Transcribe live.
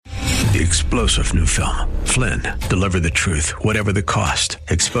The explosive new film, Flynn, deliver the truth, whatever the cost,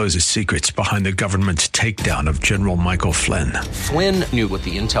 exposes secrets behind the government's takedown of General Michael Flynn. Flynn knew what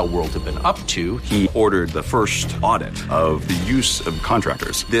the intel world had been up to. He ordered the first audit of the use of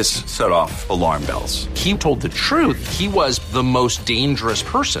contractors. This set off alarm bells. He told the truth. He was the most dangerous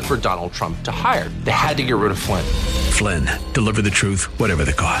person for Donald Trump to hire. They had to get rid of Flynn. Flynn, deliver the truth, whatever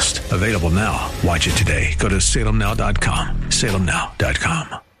the cost. Available now. Watch it today. Go to salemnow.com.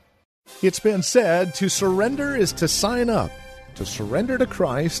 salemnow.com. It's been said to surrender is to sign up. To surrender to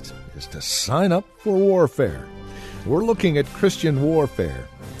Christ is to sign up for warfare. We're looking at Christian warfare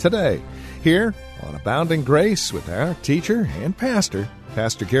today, here on Abounding Grace with our teacher and pastor,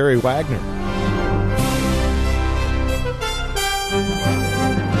 Pastor Gary Wagner.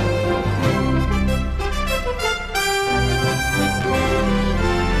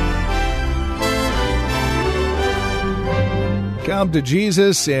 Come to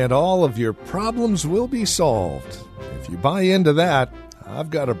Jesus and all of your problems will be solved. If you buy into that, I've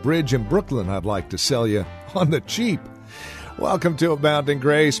got a bridge in Brooklyn I'd like to sell you on the cheap. Welcome to Abounding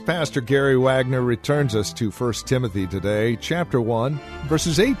Grace. Pastor Gary Wagner returns us to 1 Timothy today, chapter 1,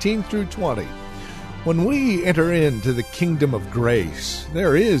 verses 18 through 20. When we enter into the kingdom of grace,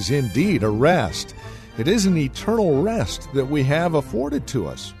 there is indeed a rest. It is an eternal rest that we have afforded to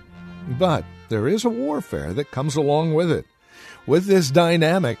us. But there is a warfare that comes along with it. With this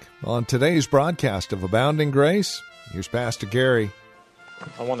dynamic, on today's broadcast of Abounding Grace, here's Pastor Gary.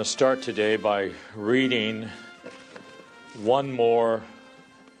 I want to start today by reading one more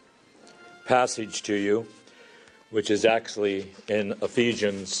passage to you, which is actually in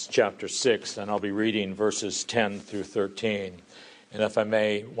Ephesians chapter 6, and I'll be reading verses 10 through 13. And if I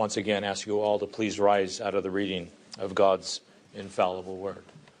may, once again, ask you all to please rise out of the reading of God's infallible word.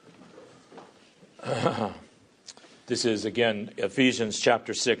 This is, again, Ephesians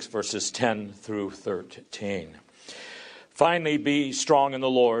chapter 6, verses 10 through 13. Finally, be strong in the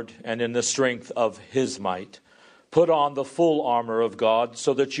Lord and in the strength of his might. Put on the full armor of God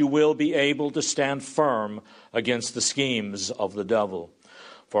so that you will be able to stand firm against the schemes of the devil.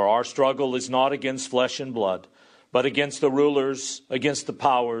 For our struggle is not against flesh and blood, but against the rulers, against the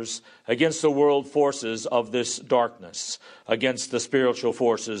powers, against the world forces of this darkness, against the spiritual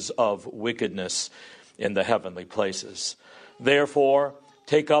forces of wickedness in the heavenly places. Therefore,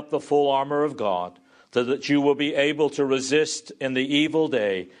 take up the full armor of God, so that you will be able to resist in the evil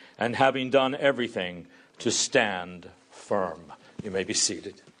day, and having done everything, to stand firm. You may be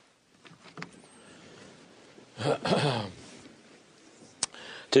seated.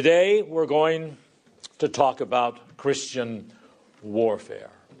 Today, we're going to talk about Christian warfare.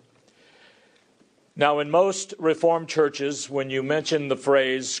 Now, in most Reformed churches, when you mention the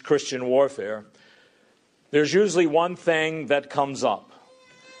phrase Christian warfare, there's usually one thing that comes up,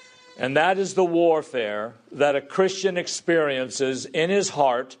 and that is the warfare that a Christian experiences in his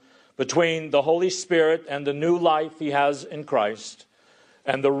heart between the Holy Spirit and the new life he has in Christ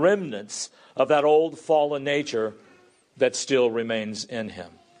and the remnants of that old fallen nature that still remains in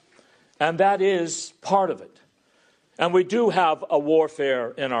him. And that is part of it. And we do have a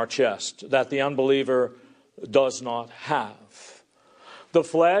warfare in our chest that the unbeliever does not have. The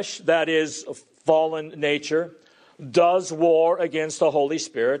flesh, that is fallen nature, does war against the Holy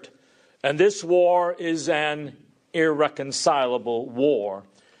Spirit, and this war is an irreconcilable war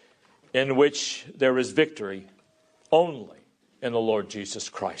in which there is victory only in the Lord Jesus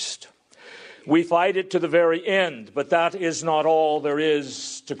Christ. We fight it to the very end, but that is not all there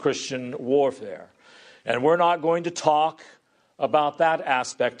is to Christian warfare. And we're not going to talk about that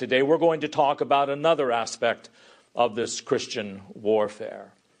aspect today. We're going to talk about another aspect of this Christian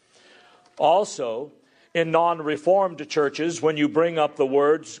warfare. Also, in non-Reformed churches, when you bring up the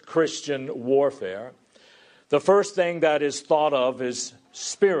words Christian warfare, the first thing that is thought of is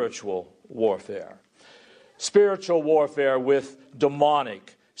spiritual warfare. Spiritual warfare with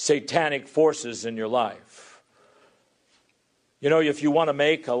demonic, satanic forces in your life. You know, if you want to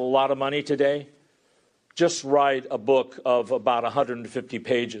make a lot of money today, just write a book of about 150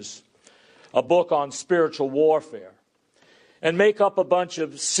 pages, a book on spiritual warfare, and make up a bunch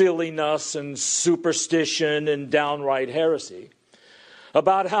of silliness and superstition and downright heresy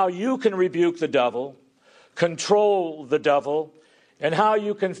about how you can rebuke the devil, control the devil, and how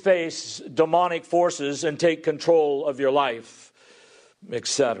you can face demonic forces and take control of your life,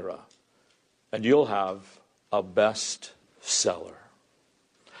 etc. And you'll have a bestseller.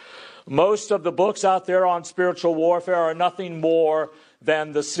 Most of the books out there on spiritual warfare are nothing more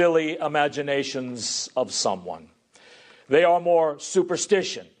than the silly imaginations of someone. They are more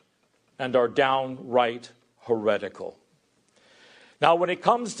superstition and are downright heretical. Now, when it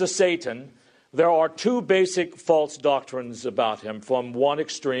comes to Satan, there are two basic false doctrines about him from one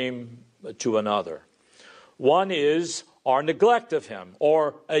extreme to another. One is our neglect of him,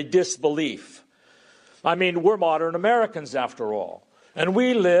 or a disbelief. I mean, we're modern Americans after all, and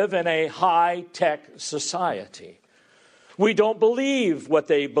we live in a high-tech society. We don't believe what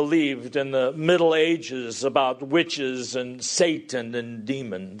they believed in the Middle Ages about witches and Satan and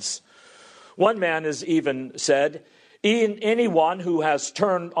demons. One man has even said, anyone who has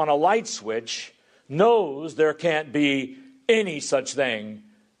turned on a light switch knows there can't be any such thing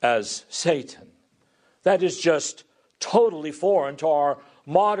as Satan. That is just totally foreign to our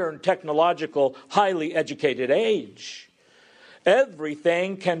modern, technological, highly educated age.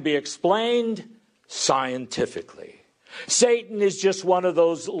 Everything can be explained scientifically. Satan is just one of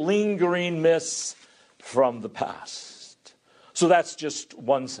those lingering myths from the past. So that's just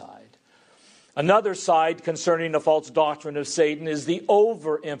one side. Another side concerning the false doctrine of Satan is the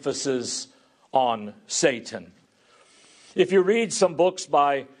overemphasis on Satan. If you read some books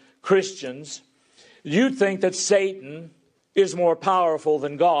by Christians, you'd think that Satan is more powerful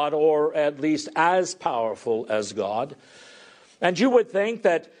than God, or at least as powerful as God. And you would think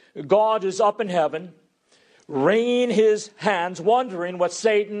that God is up in heaven, wringing his hands, wondering what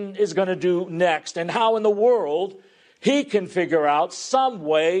Satan is going to do next and how in the world he can figure out some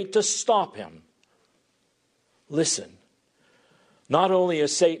way to stop him. Listen, not only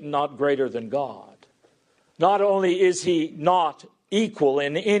is Satan not greater than God, not only is he not equal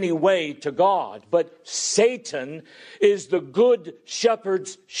in any way to God, but Satan is the good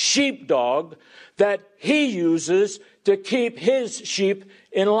shepherd's sheepdog that he uses to keep his sheep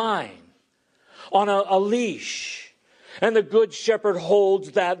in line on a leash. And the good shepherd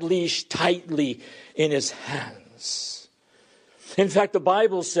holds that leash tightly in his hands. In fact, the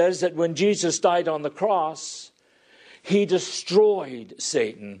Bible says that when Jesus died on the cross, he destroyed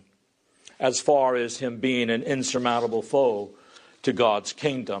Satan as far as him being an insurmountable foe to God's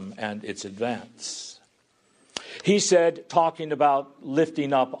kingdom and its advance. He said, talking about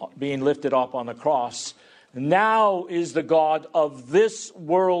being lifted up on the cross, now is the God of this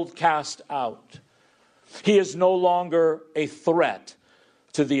world cast out. He is no longer a threat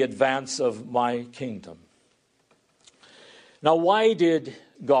to the advance of my kingdom. Now, why did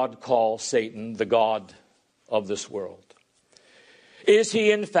God call Satan the God of this world? Is he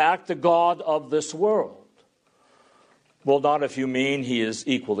in fact the God of this world? Well, not if you mean he is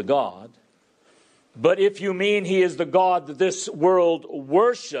equal to God. But if you mean he is the God that this world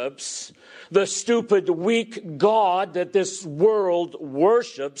worships, the stupid, weak God that this world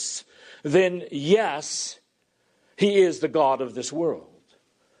worships, then yes, he is the God of this world.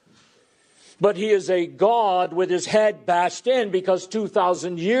 But he is a God with his head bashed in because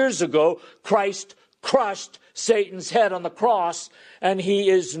 2,000 years ago, Christ crushed Satan's head on the cross, and he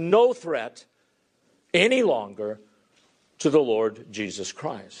is no threat any longer to the Lord Jesus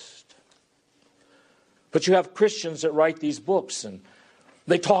Christ. But you have Christians that write these books and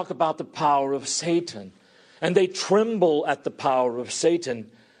they talk about the power of Satan, and they tremble at the power of Satan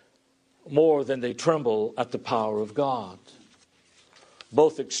more than they tremble at the power of God.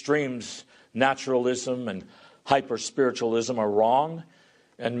 Both extremes, naturalism and hyper-spiritualism, are wrong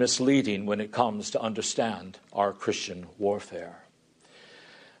and misleading when it comes to understand our Christian warfare.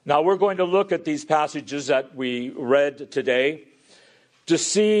 Now, we're going to look at these passages that we read today to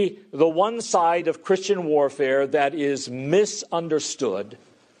see the one side of Christian warfare that is misunderstood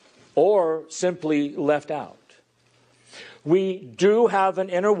or simply left out. We do have an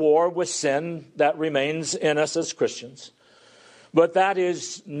inner war with sin that remains in us as Christians, but that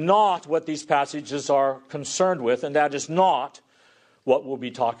is not what these passages are concerned with, and that is not what we'll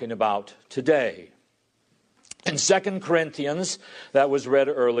be talking about today. In 2 Corinthians, that was read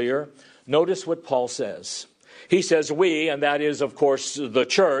earlier, notice what Paul says. He says we, and that is, of course, the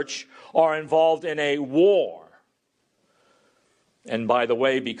church, are involved in a war. And by the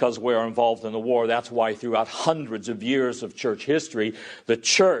way, because we're involved in the war, that's why throughout hundreds of years of church history, the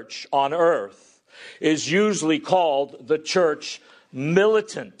church on earth is usually called the church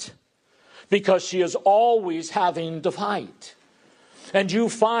militant, because she is always having to fight. And you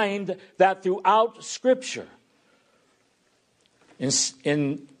find that throughout Scripture.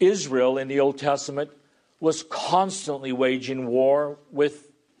 In Israel, in the Old Testament, was constantly waging war with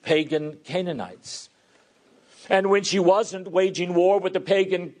pagan Canaanites. And when she wasn't waging war with the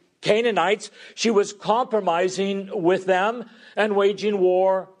pagan Canaanites, she was compromising with them and waging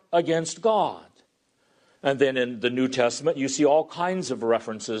war against God. And then in the New Testament, you see all kinds of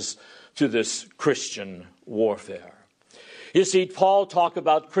references to this Christian warfare. You see Paul talk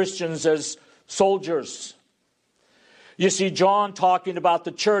about Christians as soldiers. You see John talking about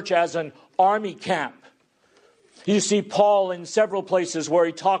the church as an army camp. You see Paul in several places where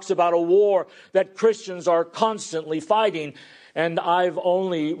he talks about a war that Christians are constantly fighting, and I've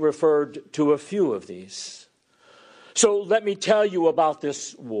only referred to a few of these. So let me tell you about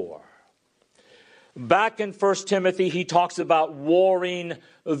this war. Back in 1 Timothy, he talks about warring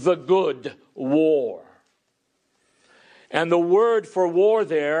the good war. And the word for war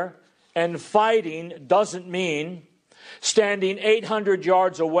there and fighting doesn't mean standing 800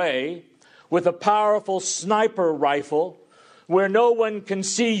 yards away with a powerful sniper rifle where no one can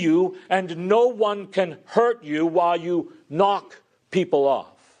see you and no one can hurt you while you knock people off.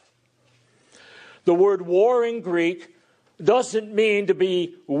 The word war in Greek doesn't mean to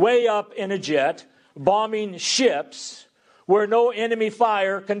be way up in a jet bombing ships where no enemy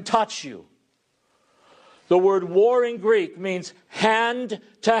fire can touch you. The word war in Greek means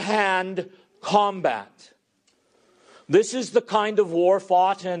hand-to-hand combat. This is the kind of war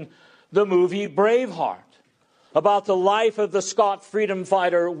fought in the movie Braveheart, about the life of the Scot freedom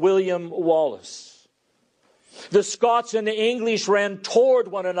fighter William Wallace. The Scots and the English ran toward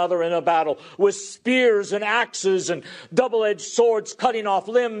one another in a battle with spears and axes and double-edged swords, cutting off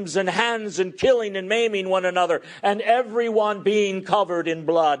limbs and hands and killing and maiming one another, and everyone being covered in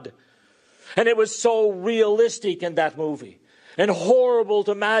blood. And it was so realistic in that movie and horrible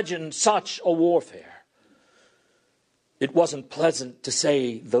to imagine such a warfare. It wasn't pleasant, to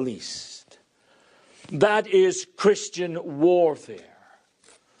say the least. That is Christian warfare.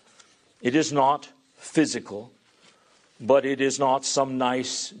 It is not physical, but it is not some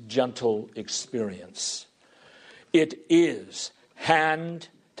nice, gentle experience. It is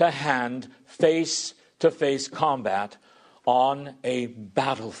hand-to-hand, face-to-face combat on a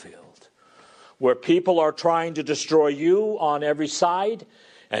battlefield where people are trying to destroy you on every side,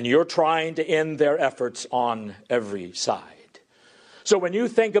 and you're trying to end their efforts on every side. So when you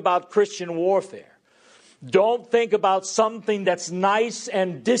think about Christian warfare, don't think about something that's nice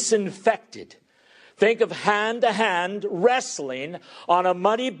and disinfected. Think of hand-to-hand wrestling on a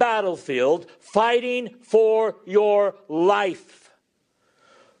muddy battlefield, fighting for your life,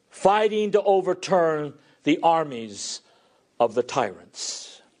 fighting to overturn the armies of the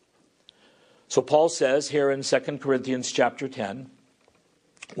tyrants. So Paul says here in 2 Corinthians chapter 10,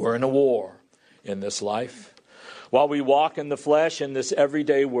 we're in a war in this life. While we walk in the flesh in this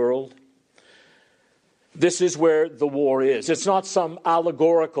everyday world, this is where the war is. It's not some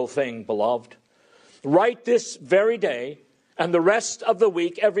allegorical thing, beloved. Right this very day and the rest of the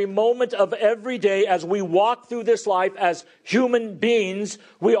week, every moment of every day as we walk through this life as human beings,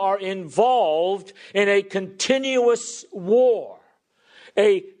 we are involved in a continuous war,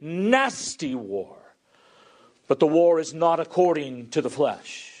 a nasty war. But the war is not according to the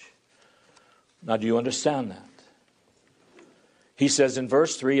flesh. Now, do you understand that? He says in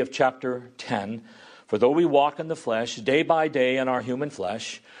verse 3 of chapter 10, for though we walk in the flesh, day by day in our human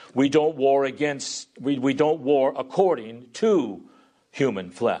flesh, we don't war according to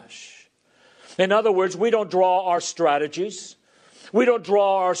human flesh. In other words, we don't draw our strategies. We don't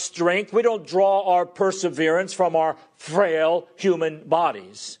draw our strength. We don't draw our perseverance from our frail human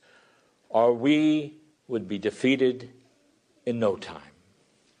bodies, or we would be defeated in no time.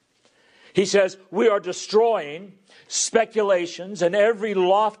 He says we are destroying speculations and every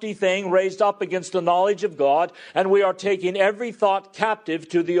lofty thing raised up against the knowledge of God, and we are taking every thought captive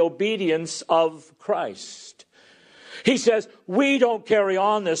to the obedience of Christ. He says we don't carry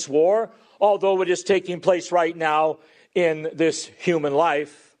on this war, although it is taking place right now in this human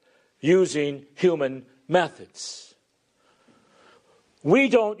life using human methods. We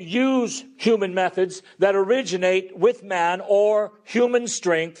don't use human methods that originate with man or human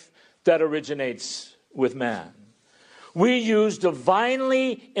strength that originates with man. We use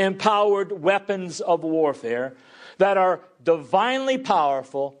divinely empowered weapons of warfare that are divinely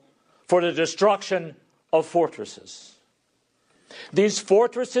powerful for the destruction of fortresses. These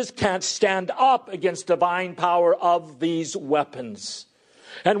fortresses can't stand up against divine power of these weapons.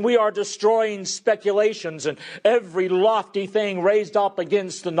 And we are destroying speculations and every lofty thing raised up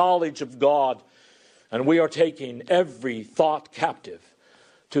against the knowledge of God. And we are taking every thought captive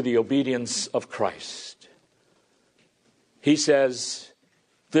to the obedience of Christ. He says,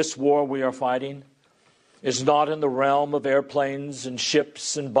 this war we are fighting is not in the realm of airplanes and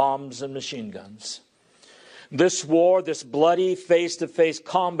ships and bombs and machine guns. This war, this bloody face-to-face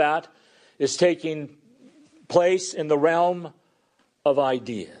combat is taking place in the realm of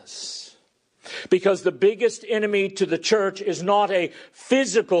ideas. Because the biggest enemy to the church is not a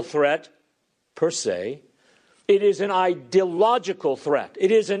physical threat per se. It is an ideological threat.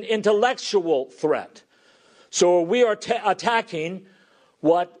 It is an intellectual threat. So we are attacking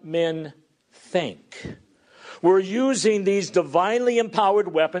what men think. We're using these divinely empowered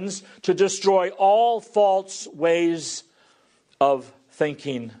weapons to destroy all false ways of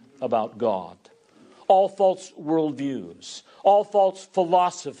thinking about God, all false worldviews, all false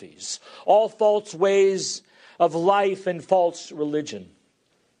philosophies, all false ways of life and false religion.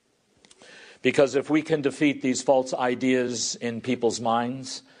 Because if we can defeat these false ideas in people's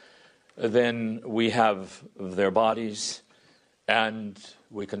minds, then we have their bodies and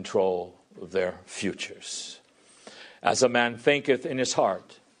we control their futures. As a man thinketh in his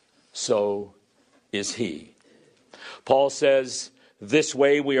heart, so is he. Paul says, this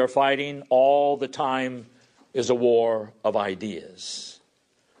way we are fighting all the time is a war of ideas.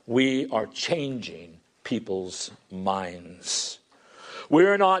 We are changing people's minds.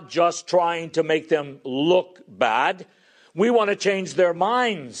 We're not just trying to make them look bad. We want to change their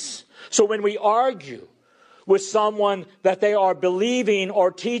minds. So when we argue with someone that they are believing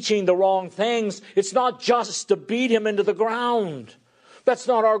or teaching the wrong things, it's not just to beat him into the ground. That's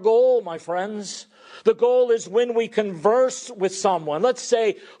not our goal, my friends. The goal is when we converse with someone, let's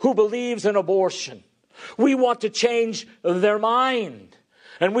say, who believes in abortion. We want to change their mind.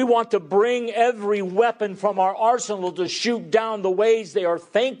 And we want to bring every weapon from our arsenal to shoot down the ways they are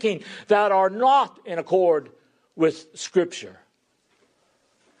thinking that are not in accord with Scripture.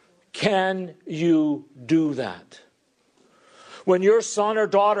 Can you do that? When your son or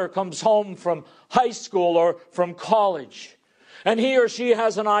daughter comes home from high school or from college, and he or she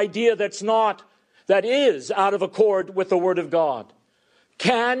has an idea that is out of accord with the Word of God,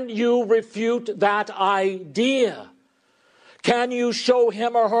 can you refute that idea? Can you show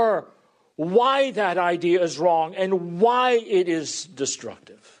him or her why that idea is wrong and why it is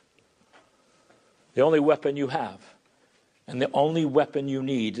destructive? The only weapon you have and the only weapon you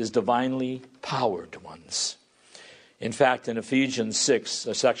need is divinely powered ones. In fact, in Ephesians 6,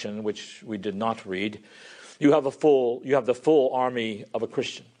 a section which we did not read, you have the full army of a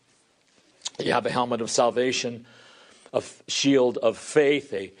Christian. You have a helmet of salvation, a shield of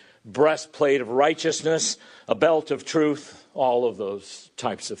faith, a breastplate of righteousness, a belt of truth, all of those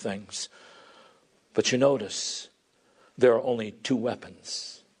types of things. But you notice there are only two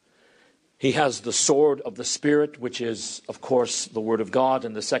weapons. He has the sword of the Spirit, which is, of course, the Word of God,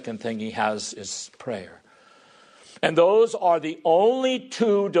 and the second thing he has is prayer. And those are the only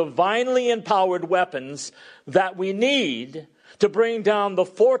two divinely empowered weapons that we need to bring down the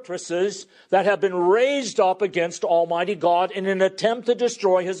fortresses that have been raised up against Almighty God in an attempt to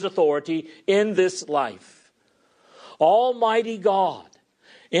destroy His authority in this life. Almighty God,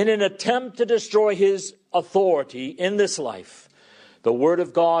 in an attempt to destroy His authority in this life, the Word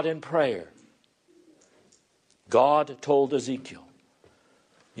of God and prayer. God told Ezekiel,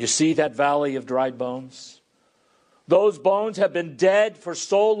 you see that valley of dried bones? Those bones have been dead for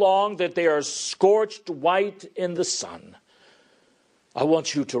so long that they are scorched white in the sun. I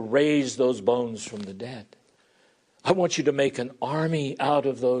want you to raise those bones from the dead. I want you to make an army out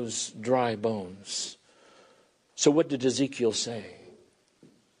of those dry bones. So what did Ezekiel say?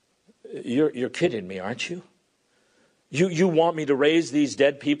 You're kidding me, aren't you? You want me to raise these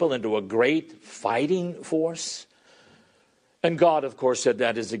dead people into a great fighting force? And God, of course, said,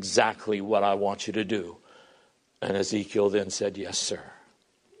 that is exactly what I want you to do. And Ezekiel then said, yes, sir.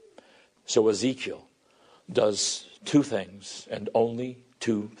 So Ezekiel does two things, and only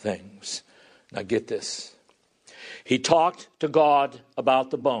two things. Now get this. He talked to God about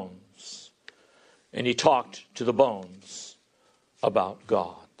the bones, and he talked to the bones about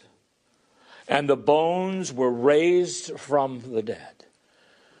God. And the bones were raised from the dead.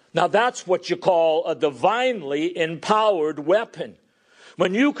 Now that's what you call a divinely empowered weapon.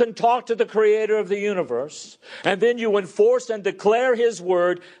 When you can talk to the Creator of the universe, and then you enforce and declare His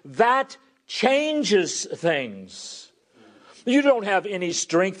word, that changes things. You don't have any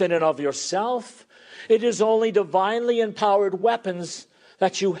strength in and of yourself. It is only divinely empowered weapons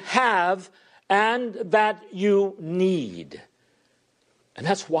that you have and that you need. And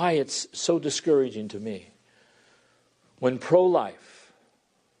that's why it's so discouraging to me when pro-life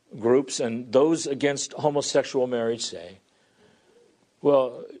groups and those against homosexual marriage say,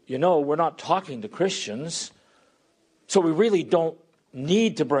 well, we're not talking to Christians, so we really don't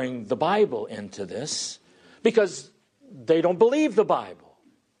need to bring the Bible into this because they don't believe the Bible.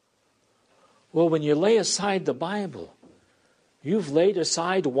 Well, when you lay aside the Bible, you've laid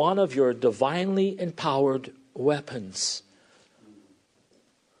aside one of your divinely empowered weapons.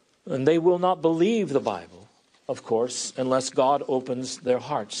 And they will not believe the Bible, of course, unless God opens their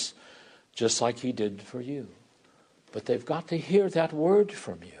hearts, just like He did for you. But they've got to hear that word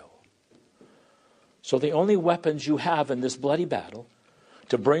from you. So the only weapons you have in this bloody battle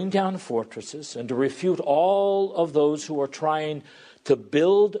to bring down fortresses and to refute all of those who are trying to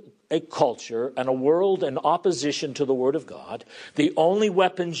build a culture and a world in opposition to the Word of God, the only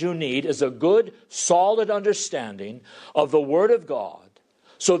weapons you need is a good, solid understanding of the Word of God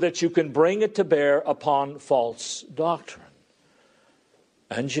so that you can bring it to bear upon false doctrine.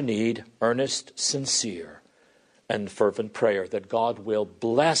 And you need earnest, sincere, and fervent prayer that God will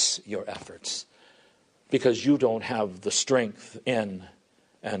bless your efforts because you don't have the strength in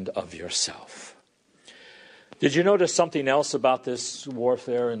and of yourself. Did you notice something else about this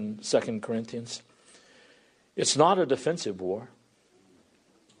warfare in 2 Corinthians? It's not a defensive war.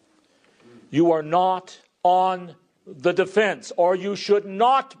 You are not on the defense, or you should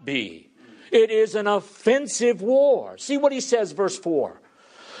not be. It is an offensive war. See what he says, verse 4.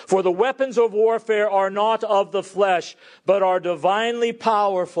 For the weapons of warfare are not of the flesh, but are divinely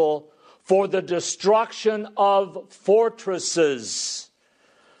powerful for the destruction of fortresses.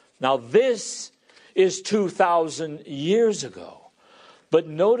 Now this is 2,000 years ago. But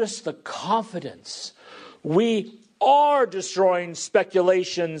notice the confidence. We are destroying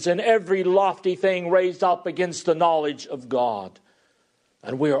speculations and every lofty thing raised up against the knowledge of God.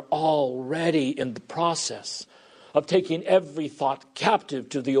 And we are already in the process of taking every thought captive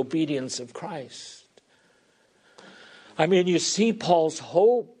to the obedience of Christ. I mean, you see Paul's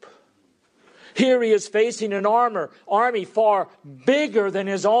hope. Here he is facing an army far bigger than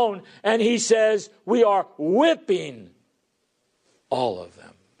his own, and he says, we are whipping all of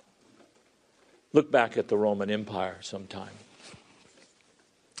them. Look back at the Roman Empire sometime.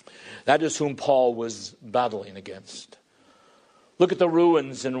 That is whom Paul was battling against. Look at the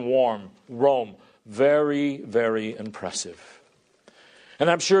ruins in Rome. Very, very impressive. And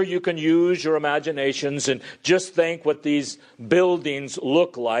I'm sure you can use your imaginations and just think what these buildings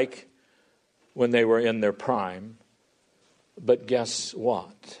look like when they were in their prime. But guess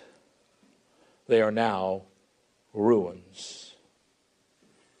what? They are now ruins.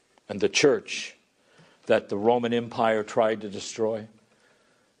 And the church that the Roman Empire tried to destroy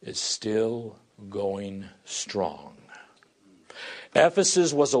is still going strong.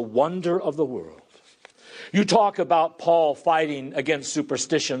 Ephesus was a wonder of the world. You talk about Paul fighting against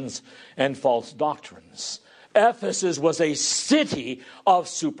superstitions and false doctrines. Ephesus was a city of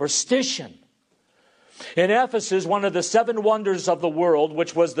superstition. In Ephesus, one of the 7 wonders of the world,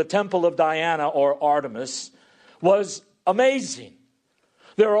 which was the temple of Diana or Artemis, was amazing.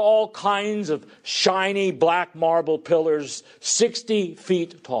 There are all kinds of shiny black marble pillars 60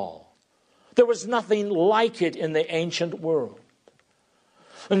 feet tall. There was nothing like it in the ancient world.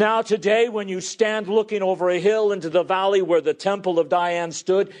 Now today, when you stand looking over a hill into the valley where the temple of Diana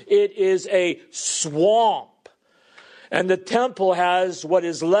stood, it is a swamp. And the temple has what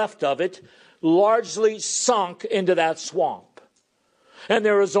is left of it largely sunk into that swamp. And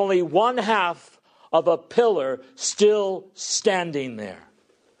there is only 1/2 of a pillar still standing there.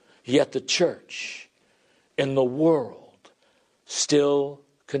 Yet the church in the world still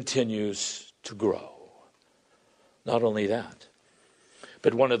continues to grow. Not only that,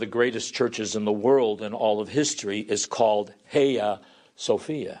 but one of the greatest churches in the world in all of history is called Hagia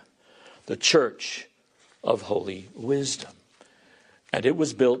Sophia, the Church of Holy Wisdom. And it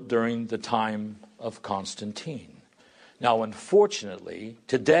was built during the time of Constantine. Now, unfortunately,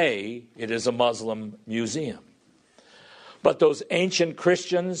 today it is a Muslim museum. But those ancient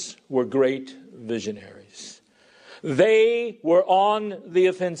Christians were great visionaries. They were on the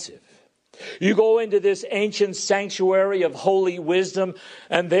offensive. You go into this ancient sanctuary of holy wisdom,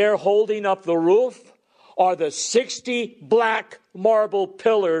 and there holding up the roof are the 60 black marble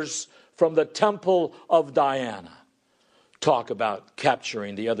pillars from the temple of Diana. Talk about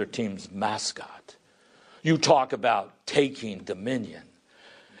capturing the other team's mascot. You talk about taking dominion.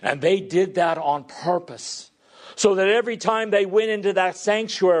 And they did that on purpose, so that every time they went into that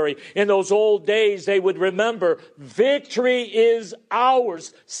sanctuary in those old days, they would remember, victory is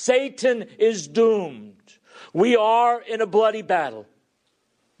ours. Satan is doomed. We are in a bloody battle,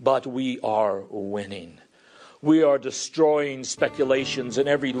 but we are winning. We are destroying speculations and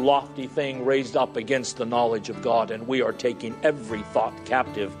every lofty thing raised up against the knowledge of God, and we are taking every thought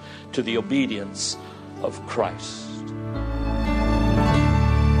captive to the obedience of Christ.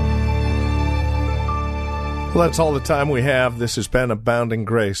 Well, that's all the time we have. This has been Abounding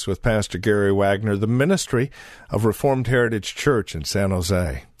Grace with Pastor Gary Wagner, the ministry of Reformed Heritage Church in San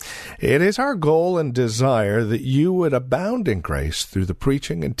Jose. It is our goal and desire that you would abound in grace through the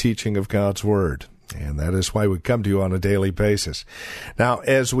preaching and teaching of God's Word. And that is why we come to you on a daily basis. Now,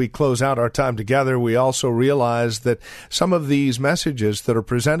 as we close out our time together, we also realize that some of these messages that are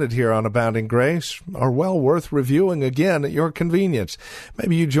presented here on Abounding Grace are well worth reviewing again at your convenience.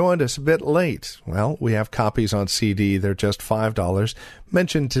 Maybe you joined us a bit late. Well, we have copies on CD. They're just $5.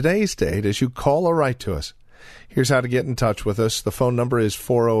 Mention today's date as you call or write to us. Here's how to get in touch with us. The phone number is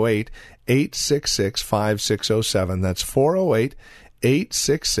 408-866-5607. That's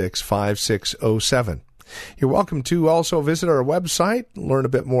 408-866-5607. You're welcome to also visit our website, learn a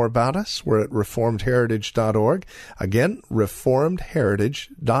bit more about us. We're at reformedheritage.org. Again,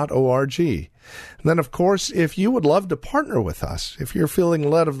 reformedheritage.org. And then, of course, if you would love to partner with us, if you're feeling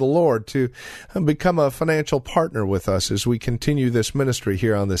led of the Lord to become a financial partner with us as we continue this ministry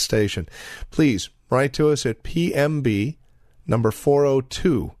here on this station, please write to us at PMB number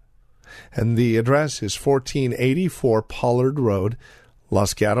 402. And the address is 1484 Pollard Road,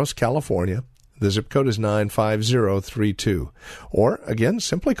 Los Gatos, California. The zip code is 95032. Or, again,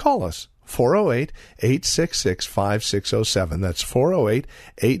 simply call us, 408-866-5607. That's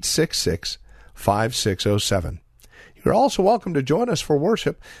 408-866-5607. You're also welcome to join us for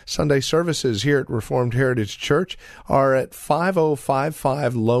worship. Sunday services here at Reformed Heritage Church are at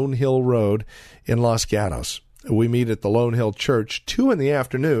 5055 Lone Hill Road in Los Gatos. We meet at the Lone Hill Church 2 in the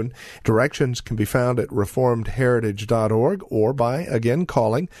afternoon. Directions can be found at reformedheritage.org or by, again,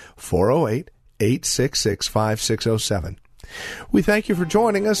 calling 408-866-5607. We thank you for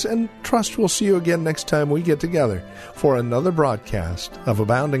joining us and trust we'll see you again next time we get together for another broadcast of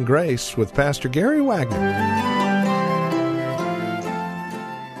Abounding Grace with Pastor Gary Wagner.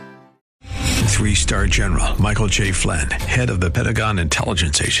 3-star General Michael J. Flynn, head of the Pentagon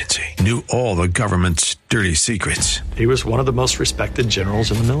Intelligence Agency, knew all the government's dirty secrets. He was one of the most respected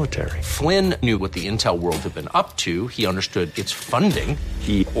generals in the military. Flynn knew what the intel world had been up to. He understood its funding.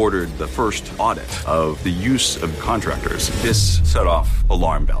 He ordered the first audit of the use of contractors. This set off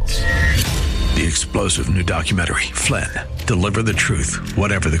alarm bells. The explosive new documentary, Flynn, Deliver the Truth,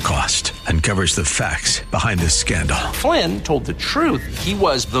 Whatever the Cost, uncovers the facts behind this scandal. Flynn told the truth. He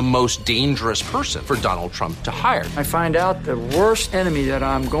was the most dangerous person for Donald Trump to hire. I find out the worst enemy that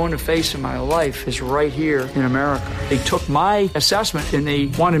I'm going to face in my life is right here in America. They took my assessment and they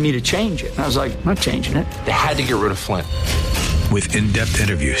wanted me to change it. And I was like, I'm not changing it. They had to get rid of Flynn. With in-depth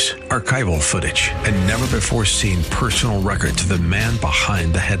interviews, archival footage, and never-before-seen personal records of the man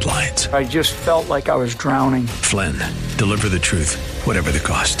behind the headlines. I just felt like I was drowning. Flynn, Deliver the Truth, Whatever the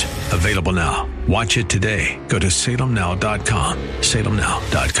Cost. Available now. Watch it today. Go to salemnow.com.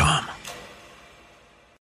 salemnow.com.